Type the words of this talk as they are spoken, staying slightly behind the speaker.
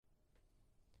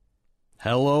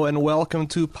Hello and welcome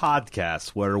to Podcast,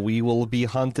 where we will be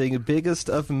hunting biggest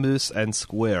of moose and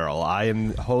squirrel. I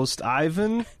am host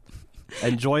Ivan,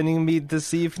 and joining me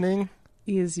this evening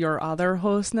is your other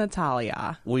host,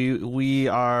 Natalia. We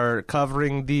are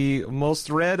covering the most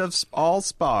red of all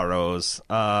sparrows.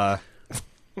 How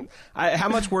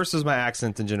much worse is my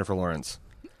accent than Jennifer Lawrence?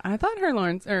 I thought her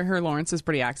Lawrence is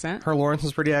pretty accent. Her Lawrence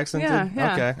is pretty accented?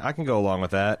 Yeah. Okay, I can go along with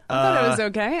that. I thought it was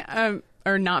okay,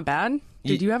 or not bad.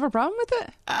 Did you have a problem with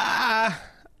it? I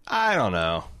don't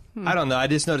know. I don't know. I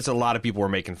just noticed a lot of people were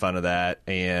making fun of that,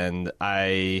 and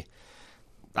I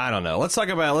don't know. Let's talk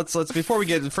about let's before we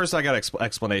get first. I got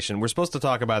explanation. We're supposed to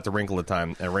talk about the Wrinkle in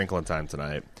Time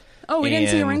tonight. Oh, we didn't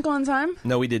see A Wrinkle in Time?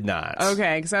 No, we did not.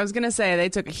 Okay, because I was going to say they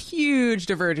took a huge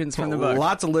divergence from the book.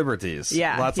 Lots of liberties.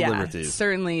 Lots of liberties.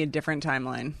 Certainly a different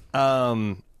timeline.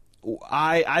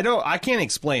 I can't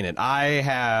explain it. I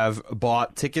have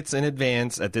bought tickets in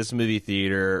advance at this movie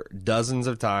theater dozens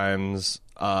of times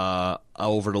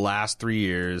over the last 3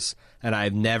 years, and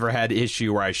I've never had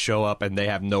issue where I show up and they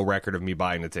have no record of me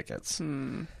buying the tickets.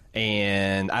 And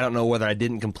I don't know whether I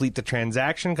didn't complete the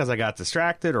transaction because I got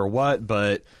distracted or what,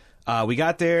 but we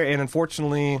got there, and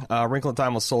unfortunately, Wrinkle in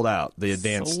Time was sold out, the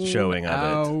advanced showing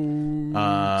of it.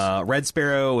 Red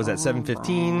Sparrow was at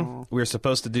 7:15. We were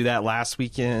supposed to do that last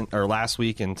week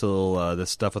until this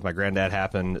stuff with my granddad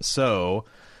happened. So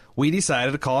we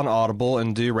decided to call an audible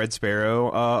and do Red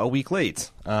Sparrow a week late.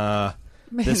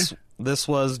 This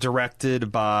was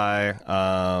directed by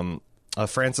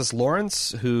Francis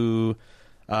Lawrence, who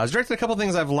has directed a couple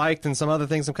things I've liked and some other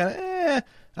things I'm kind of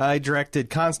I directed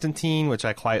Constantine, which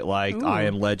I quite liked. I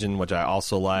Am Legend, which I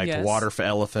also liked. Yes. Water for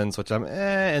Elephants, which I'm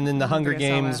and then The Hunger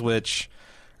Games, which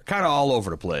are kind of all over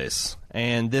the place.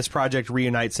 And this project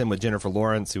reunites him with Jennifer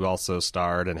Lawrence, who also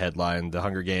starred and headlined The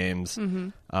Hunger Games.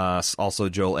 Also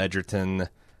Joel Edgerton.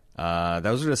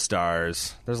 Those are the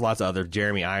stars. There's lots of other.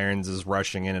 Jeremy Irons is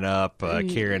rushing in it up.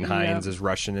 Kieran Hines is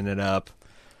rushing in it up.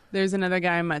 There's another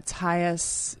guy,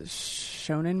 Matthias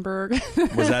Schonenberg.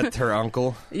 Was that her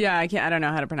uncle? Yeah, I don't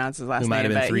know how to pronounce his last name. Who might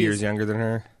have been 3 years younger than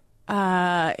her?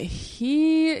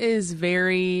 He is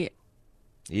very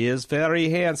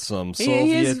handsome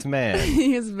Soviet man.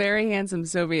 He is very handsome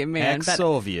Soviet man.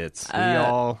 Ex-Soviets.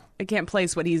 I can't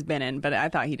place what he's been in, but I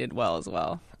thought he did well as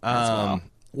well.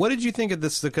 What did you think of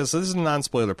this? Because this is a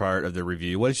non-spoiler part of the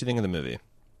review. What did you think of the movie?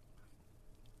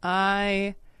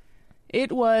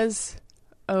 It was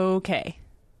okay.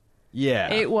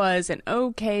 Yeah. It was an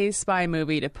okay spy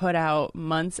movie to put out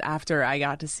months after I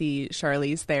got to see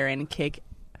Charlize Theron kick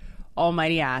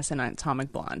almighty ass in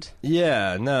Atomic Blonde.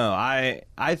 Yeah, no, I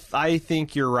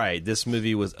think you're right. This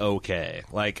movie was okay.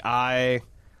 Like, I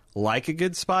like a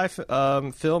good spy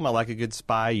film. I like a good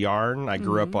spy yarn. I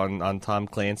grew up on Tom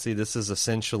Clancy. This is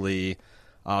essentially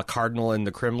Cardinal in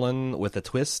the Kremlin with a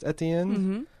twist at the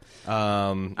end.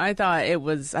 I thought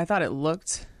it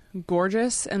looked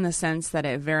gorgeous in the sense that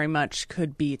it very much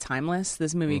could be timeless.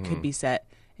 This movie could be set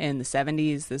in the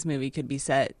 70s. This movie could be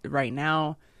set right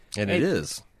now. And it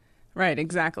is. Right,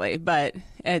 exactly. But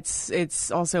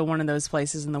it's also one of those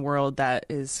places in the world that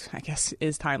is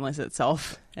timeless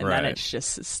itself. And that it's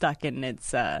just stuck in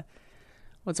its,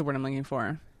 what's the word I'm looking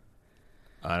for?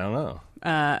 I don't know.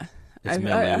 It's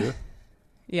milieu.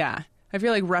 Yeah. I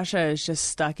feel like Russia is just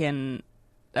stuck in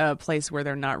a place where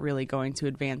they're not really going to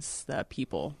advance the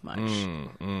people much.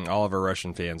 All of our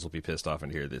Russian fans will be pissed off to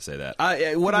hear they say that.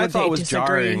 What I thought was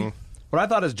jarring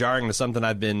to something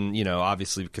I've been,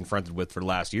 obviously confronted with for the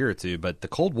last year or two, but the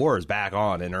Cold War is back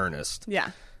on in earnest.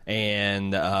 Yeah.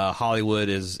 And Hollywood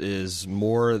is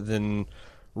more than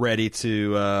ready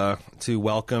to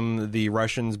welcome the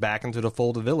Russians back into the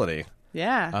fold of villainy.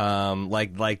 Yeah.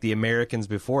 Like the Americans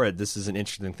before it, this is an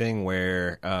interesting thing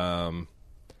where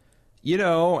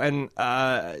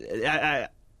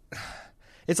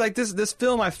it's like this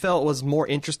film I felt was more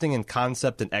interesting in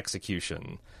concept than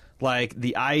execution. Like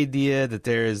the idea that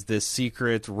there is this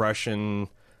secret Russian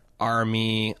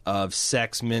army of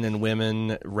sex men and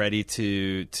women ready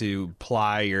to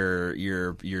ply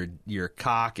your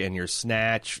cock and your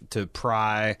snatch to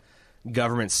pry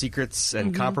government secrets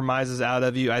and compromises out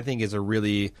of you, I think is a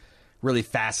really, really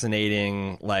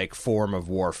fascinating form of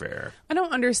warfare. I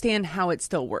don't understand how it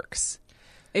still works.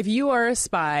 If you are a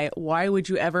spy, why would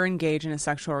you ever engage in a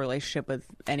sexual relationship with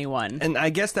anyone? And I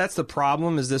guess that's the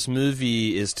problem, is this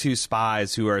movie is two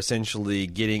spies who are essentially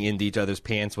getting into each other's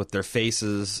pants with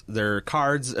their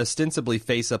cards ostensibly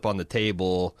face up on the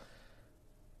table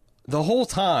the whole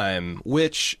time,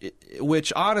 which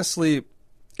honestly,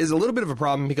 is a little bit of a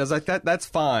problem because like that's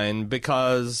fine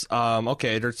because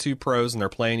okay, they're two pros and they're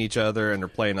playing each other and they're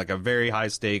playing like a very high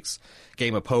stakes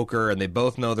game of poker and they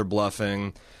both know they're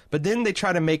bluffing. But then they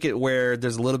try to make it where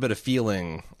there's a little bit of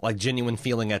feeling, like genuine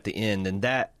feeling at the end, and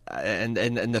that and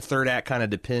the third act kind of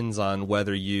depends on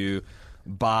whether you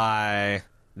buy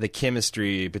the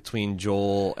chemistry between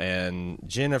Joel and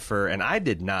Jennifer, and I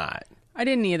did not. I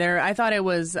didn't either. I thought it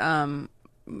was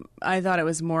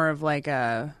more of like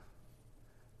a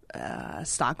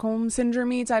Stockholm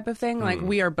syndrome type of thing. Like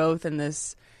we are both in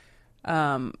this,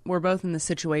 we're both in the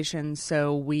situation,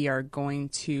 so we are going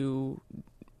to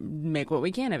make what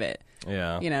we can of it.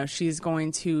 Yeah. You know, she's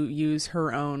going to use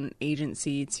her own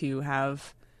agency to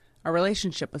have a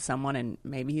relationship with someone, and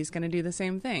maybe he's going to do the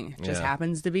same thing. It just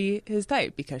happens to be his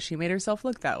type because she made herself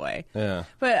look that way. Yeah.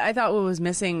 But I thought what was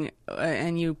missing,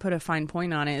 and you put a fine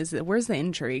point on it, is that where's the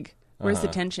intrigue? Where's the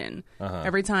tension?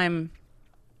 Every time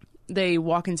they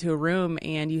walk into a room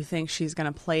and you think she's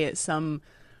going to play it some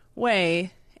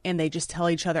way, and they just tell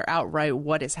each other outright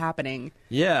what is happening.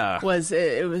 Yeah.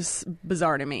 It was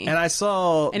bizarre to me. And I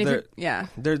saw And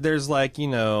there's like, you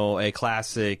know, a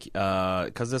classic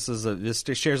because this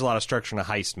shares a lot of structure in a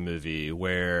heist movie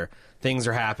where things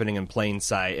are happening in plain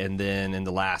sight and then in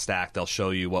the last act they'll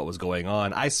show you what was going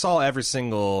on. I saw every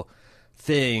single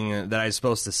thing that I was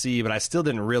supposed to see, but I still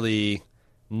didn't really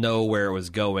know where it was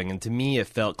going, and to me it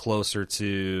felt closer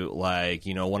to like,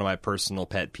 you know, one of my personal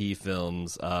pet peeve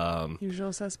films,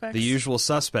 Usual Suspects. The Usual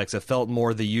Suspects. It felt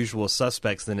more The Usual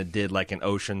Suspects than it did like an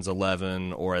Ocean's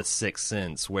 11 or a Sixth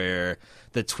Sense, where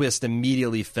the twist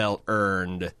immediately felt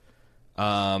earned.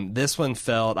 This one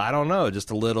felt, I don't know,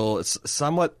 just a little, it's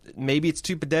somewhat, maybe it's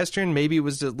too pedestrian, maybe it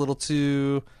was a little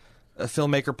too a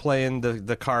filmmaker playing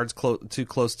the cards too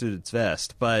close to its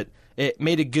vest, but it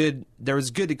made there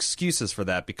was good excuses for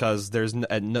that because there's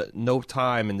at no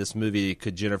time in this movie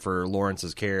could Jennifer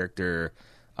Lawrence's character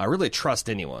really trust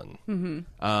anyone.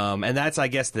 Mm-hmm. And that's, I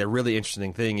guess, the really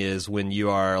interesting thing is when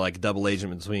you are like double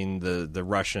agent between the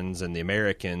Russians and the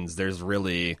Americans, there's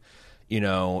really, you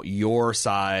know, your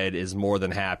side is more than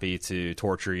happy to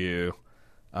torture you.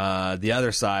 The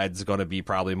other side's going to be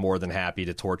probably more than happy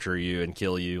to torture you and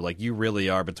kill you. Like, you really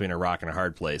are between a rock and a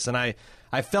hard place. And I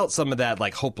felt some of that,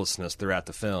 like, hopelessness throughout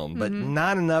the film, but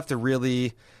not enough to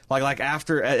really, like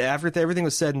after everything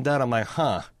was said and done, I'm like,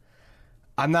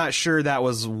 I'm not sure that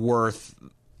was worth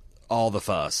all the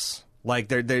fuss. Like,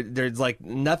 there's like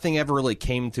nothing ever really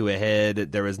came to a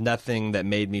head. There was nothing that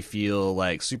made me feel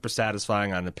like super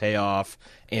satisfying on the payoff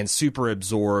and super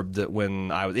absorbed when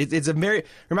it's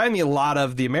reminded me a lot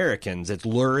of The Americans. It's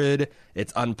lurid,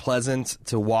 it's unpleasant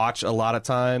to watch a lot of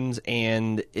times,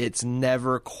 and it's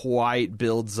never quite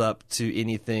builds up to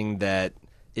anything that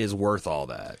is worth all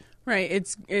that. Right.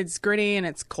 It's gritty and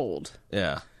it's cold.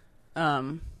 Yeah.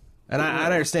 And I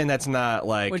understand that's not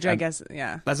like... Which I guess,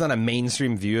 yeah. That's not a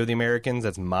mainstream view of The Americans.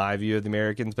 That's my view of The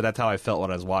Americans. But that's how I felt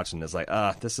when I was watching this. Like,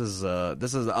 this is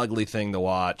an ugly thing to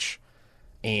watch.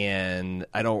 And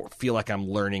I don't feel like I'm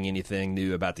learning anything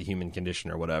new about the human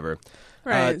condition or whatever.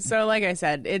 Right. So like I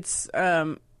said, it's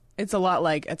a lot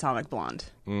like Atomic Blonde.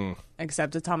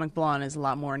 Except Atomic Blonde is a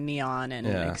lot more neon and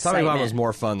excitement. Atomic Blonde was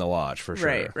more fun to watch, for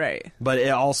sure. Right. But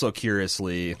it also,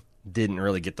 curiously, didn't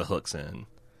really get the hooks in.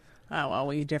 Oh, well,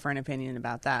 we differ in opinion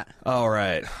about that. Oh,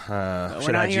 right.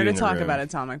 We're not here to talk about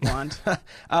Atomic Blonde.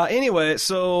 Anyway,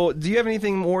 so do you have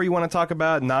anything more you want to talk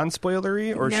about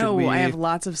non-spoilery? Or should we... I have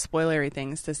lots of spoilery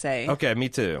things to say. Okay, me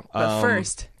too. But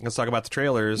first... Let's talk about the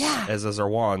trailers, as our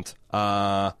want.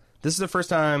 This is the first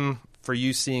time for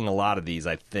you seeing a lot of these,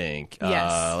 I think.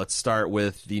 Yes. Let's start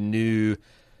with the new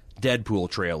Deadpool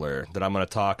trailer that I'm going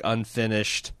to talk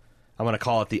unfinished. I'm going to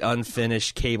call it the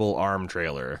unfinished Cable Arm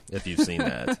trailer, if you've seen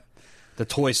that. The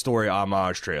Toy Story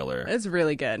homage trailer. It's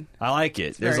really good. I like it.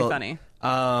 It's very funny.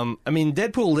 I mean,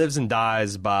 Deadpool lives and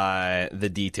dies by the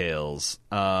details.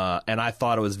 And I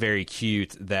thought it was very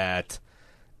cute that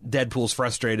Deadpool's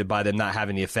frustrated by them not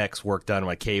having the effects work done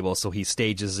by Cable, so he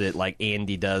stages it like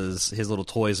Andy does his little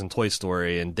toys in Toy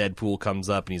Story, and Deadpool comes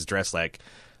up and he's dressed like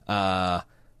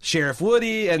Sheriff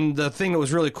Woody. And the thing that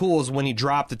was really cool is when he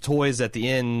dropped the toys at the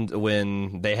end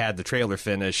when they had the trailer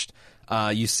finished,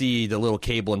 you see the little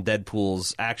Cable and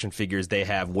Deadpool's action figures, they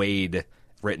have Wade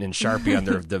written in Sharpie on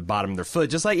the bottom of their foot,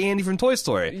 just like Andy from Toy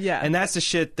Story. Yeah. And that's the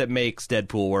shit that makes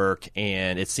Deadpool work,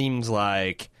 and it seems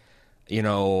like, you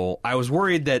know, I was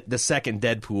worried that the second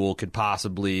Deadpool could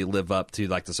possibly live up to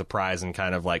like the surprise and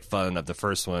kind of like fun of the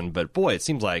first one, but boy, it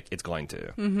seems like it's going to.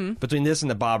 Mm-hmm. Between this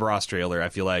and the Bob Ross trailer, I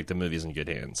feel like the movie's in good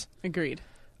hands. Agreed.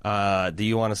 Do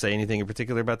you want to say anything in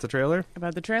particular about the trailer?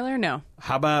 About the trailer? No.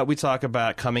 How about we talk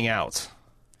about coming out?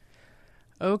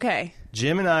 Okay.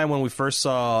 Jim and I, when we first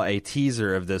saw a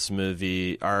teaser of this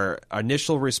movie, our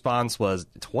initial response was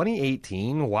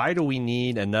 2018. Why do we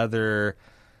need another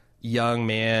young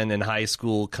man in high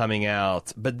school coming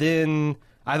out? But then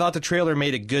I thought the trailer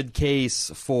made a good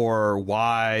case for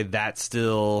why that's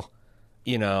still,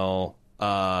 that's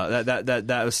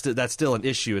still an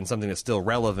issue and something that's still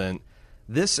relevant.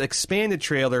 This expanded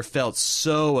trailer felt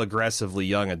so aggressively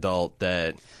young adult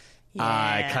that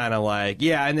I kind of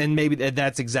and then maybe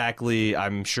that's exactly,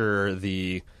 I'm sure,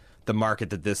 the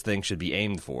market that this thing should be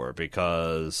aimed for,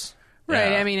 because...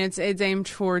 Right, yeah. I mean, it's aimed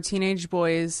for teenage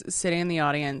boys sitting in the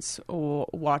audience or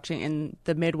watching in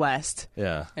the Midwest.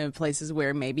 Yeah. In places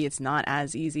where maybe it's not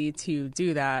as easy to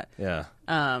do that. Yeah.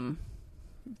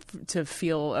 To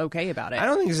feel okay about it. I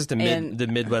don't think it's just the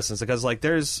Midwest, because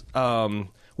there's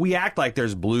we act like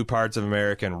there's blue parts of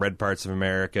America and red parts of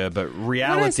America, but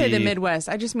reality... When I say the Midwest,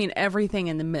 I just mean everything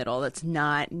in the middle that's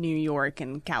not New York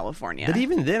and California. But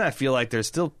even then, I feel like there's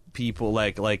still people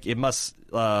it must...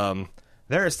 there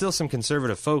are still some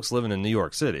conservative folks living in New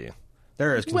York City.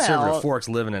 There is conservative forks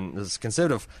living in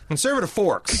conservative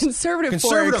forks. Conservative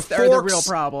forks are the real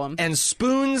problem. And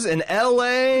spoons in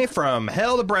L.A. from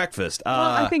hell to breakfast. Well,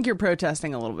 I think you're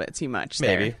protesting a little bit too much.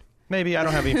 Maybe I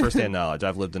don't have any firsthand knowledge.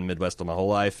 I've lived in the Midwest all my whole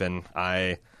life, and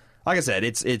like I said,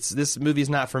 it's this movie's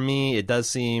not for me. It does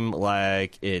seem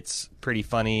like it's pretty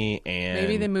funny, and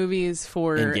maybe the movie is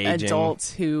for engaging.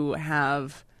 Adults who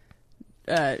have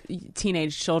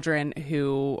teenage children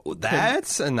who...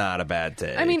 That's not a bad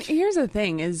take. I mean, here's the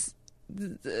thing: is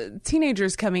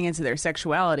teenagers coming into their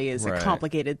sexuality is a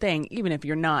complicated thing, even if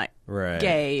you're not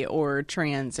gay or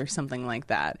trans or something like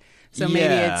that. So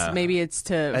maybe it's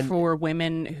for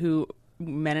men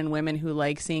and women who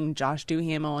like seeing Josh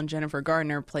Duhamel and Jennifer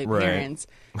Gardner play parents,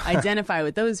 identify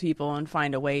with those people and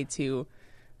find a way to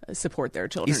support their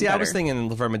children. You see, better. I was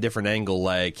thinking from a different angle,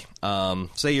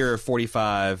 say you're a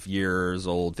 45 years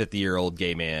old, 50-year-old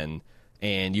gay man,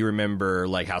 and you remember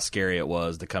how scary it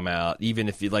was to come out, even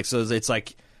if you so it's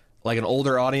like an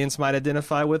older audience might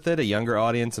identify with it, a younger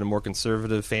audience and a more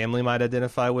conservative family might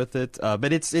identify with it,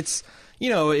 but it's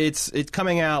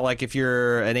coming out if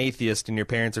you're an atheist and your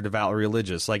parents are devoutly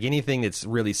religious, anything that's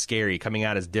really scary coming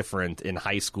out as different in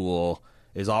high school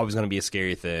is always going to be a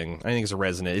scary thing. I think it's a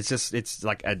resonant. It's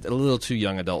a little too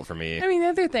young adult for me. I mean, the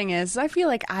other thing is, I feel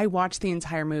like I watched the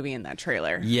entire movie in that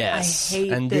trailer. Yes, I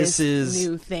hate and this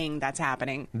new thing that's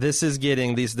happening. This is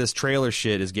getting this trailer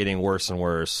shit is getting worse and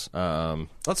worse.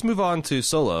 Let's move on to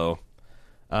Solo.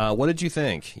 What did you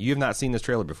think? You have not seen this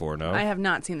trailer before, no? I have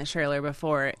not seen the trailer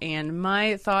before, and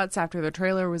my thoughts after the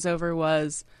trailer was over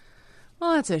was,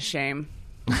 well, that's a shame.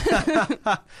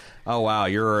 Oh wow,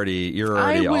 you're already all out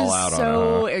on it. I was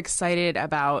so excited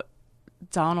about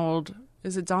Donald.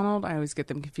 Is it Donald? I always get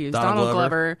them confused. Donald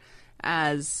Glover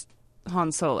as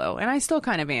Han Solo, and I still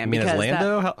kind of am. You mean as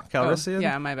Lando Calrissian?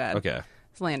 Yeah, my bad. Okay,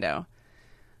 it's Lando.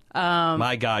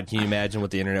 My God, can you imagine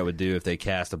what the internet would do if they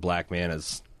cast a black man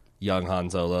as young Han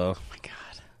Solo? Oh my God.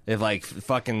 If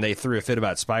they threw a fit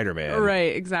about Spider-Man.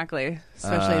 Right, exactly.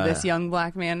 Especially this young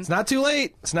black man. It's not too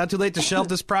late. It's not too late to shelve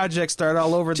this project, start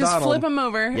all over Just Donald. flip him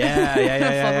over. Yeah. Flip him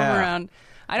around.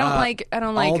 I don't like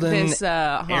Alden this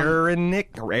Aaron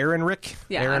Rick.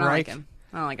 Yeah, Aaron I don't Reich. like him.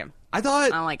 I don't like him. I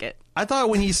don't like it. I thought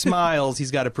when he smiles,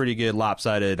 he's got a pretty good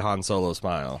lopsided Han Solo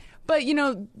smile. But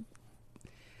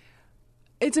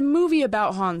it's a movie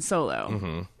about Han Solo.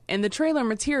 Mm-hmm. And the trailer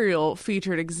material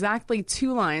featured exactly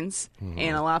 2 lines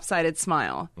and a lopsided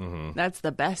smile. Mm-hmm. That's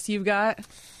the best you've got.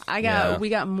 We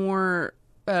got more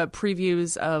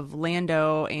previews of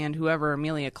Lando and whoever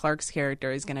Emilia Clarke's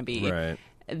character is going to be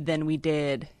than we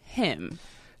did him.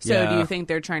 So do you think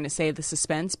they're trying to save the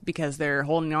suspense because they're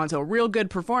holding on to a real good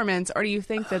performance, or do you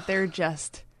think that they're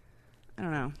just... I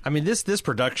don't know. I mean, this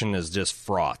production is just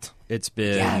fraught. It's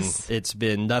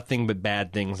been nothing but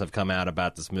bad things have come out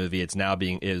about this movie. It's now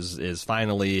is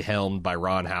finally helmed by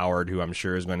Ron Howard, who I'm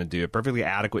sure is going to do a perfectly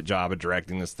adequate job of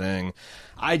directing this thing.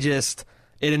 It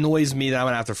annoys me that I'm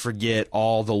going to have to forget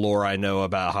all the lore I know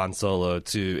about Han Solo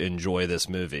to enjoy this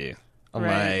movie. I'm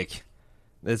like,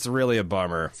 it's really a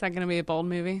bummer. Is that going to be a bold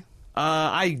movie?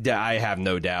 I have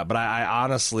no doubt, but I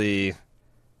honestly...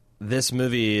 This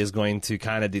movie is going to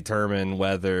kind of determine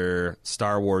whether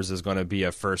Star Wars is going to be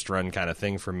a first-run kind of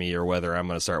thing for me, or whether I'm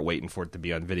going to start waiting for it to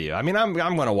be on video. I mean, I'm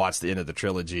going to watch the end of the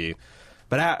trilogy,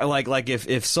 but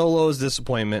if Solo's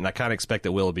disappointment, and I kind of expect it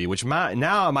will be, which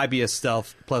now it might be a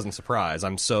pleasant surprise.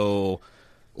 I'm so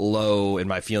low in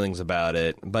my feelings about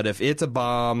it, but if it's a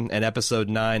bomb and Episode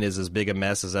 9 is as big a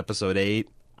mess as Episode 8,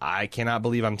 I cannot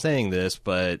believe I'm saying this,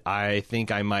 but I think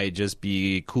I might just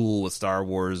be cool with Star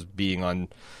Wars being on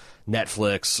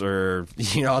Netflix or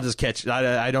I'll just catch.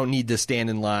 I don't need to stand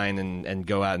in line and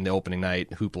go out in the opening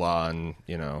night hoopla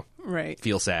and right.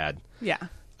 feel sad. Yeah.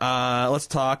 Let's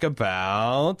talk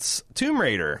about Tomb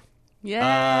Raider.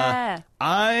 Yeah.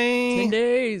 10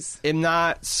 days. am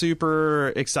not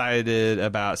super excited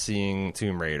about seeing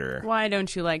Tomb Raider. Why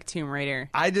don't you like Tomb Raider?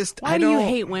 Why do you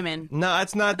hate women? No,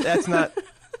 that's not.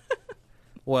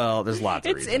 Well, there's lots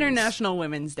of reasons. It's International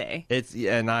Women's Day.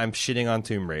 And I'm shitting on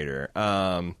Tomb Raider.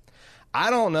 I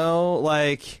don't know.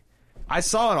 Like, I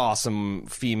saw an awesome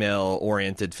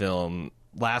female-oriented film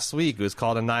last week. It was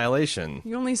called Annihilation.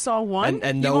 You only saw one,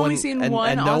 and You've only seen one.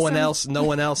 And awesome? no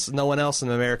one else in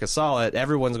America saw it.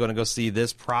 Everyone's going to go see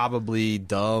this probably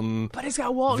dumb. But it's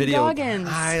got Walton Goggins.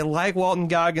 I like Walton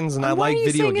Goggins, and I like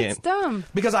video games. It's dumb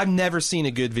Because I've never seen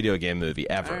a good video game movie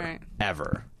ever. All right.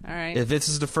 Ever. All right. If this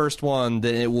is the first one,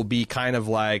 then it will be kind of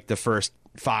like the first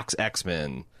Fox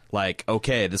X-Men. Like,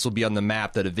 okay, this will be on the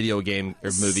map that a video game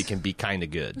or movie can be kind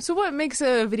of good. So what makes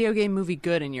a video game movie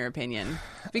good in your opinion?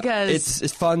 Because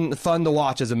it's fun to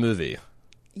watch as a movie.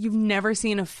 You've never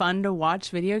seen a fun to watch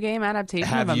video game adaptation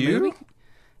Have of a you? movie?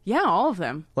 Yeah, all of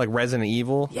them. Like Resident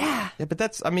Evil? Yeah. But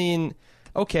that's, I mean,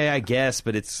 okay, I guess,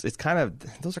 but it's kind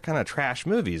of, those are kind of trash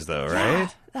movies though, right? Yeah,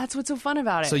 that's what's so fun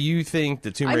about it. So you think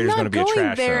that Tomb Raider is going to be a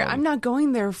trash film? I'm not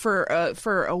going there for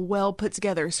a well put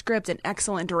together script and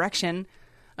excellent direction.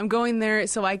 I'm going there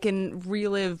so I can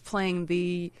relive playing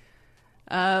the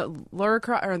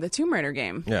the Tomb Raider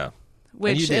game. Yeah.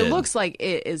 Which it looks like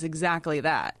it is exactly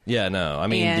that. Yeah, no. I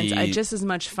mean, and just as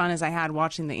much fun as I had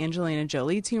watching the Angelina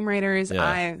Jolie Tomb Raiders,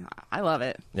 yeah. I love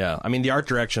it. Yeah, I mean, the art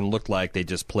direction looked like they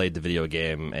just played the video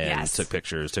game and Yes. took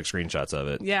pictures, took screenshots of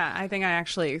it. Yeah, I think I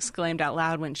actually exclaimed out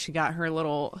loud when she got her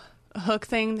little hook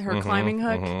thing, her climbing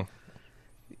hook.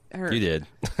 Her, You did.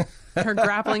 her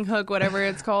grappling hook, whatever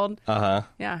it's called. Uh-huh.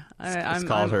 Yeah, It's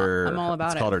called her. I'm all about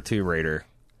it's it. called her Tomb Raider.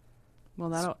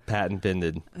 Well, Patent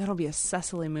pended. that'll be a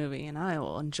Cecily movie, and I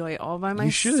will enjoy it all by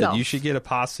myself. You should get a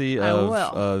posse I will.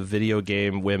 of video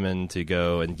game women to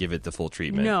go and give it the full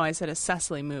treatment. No, I said a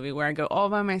Cecily movie where I go all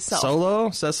by myself. Solo?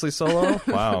 Cecily Solo?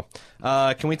 Wow.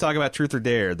 Can we talk about Truth or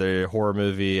Dare, the horror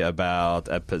movie about...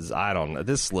 I don't know.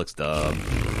 This looks dumb.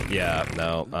 Yeah,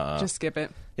 no. Just skip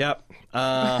it. Yep.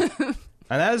 And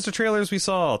that is the trailers we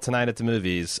saw tonight at the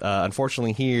movies.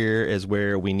 Unfortunately, here is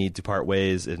where we need to part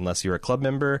ways unless you're a club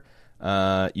member.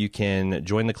 You can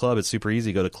join the club. It's super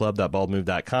easy. Go to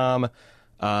club.baldmove.com.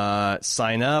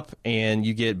 Sign up, and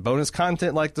you get bonus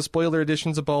content like the spoiler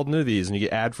editions of Bald Movies, and you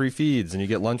get ad-free feeds, and you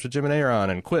get Lunch with Jim and Aaron,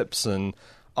 and quips, and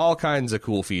all kinds of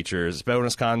cool features.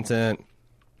 Bonus content,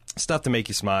 stuff to make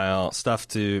you smile, stuff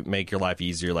to make your life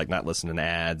easier, like not listening to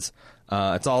ads.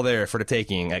 It's all there for the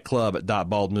taking at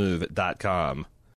club.baldmove.com.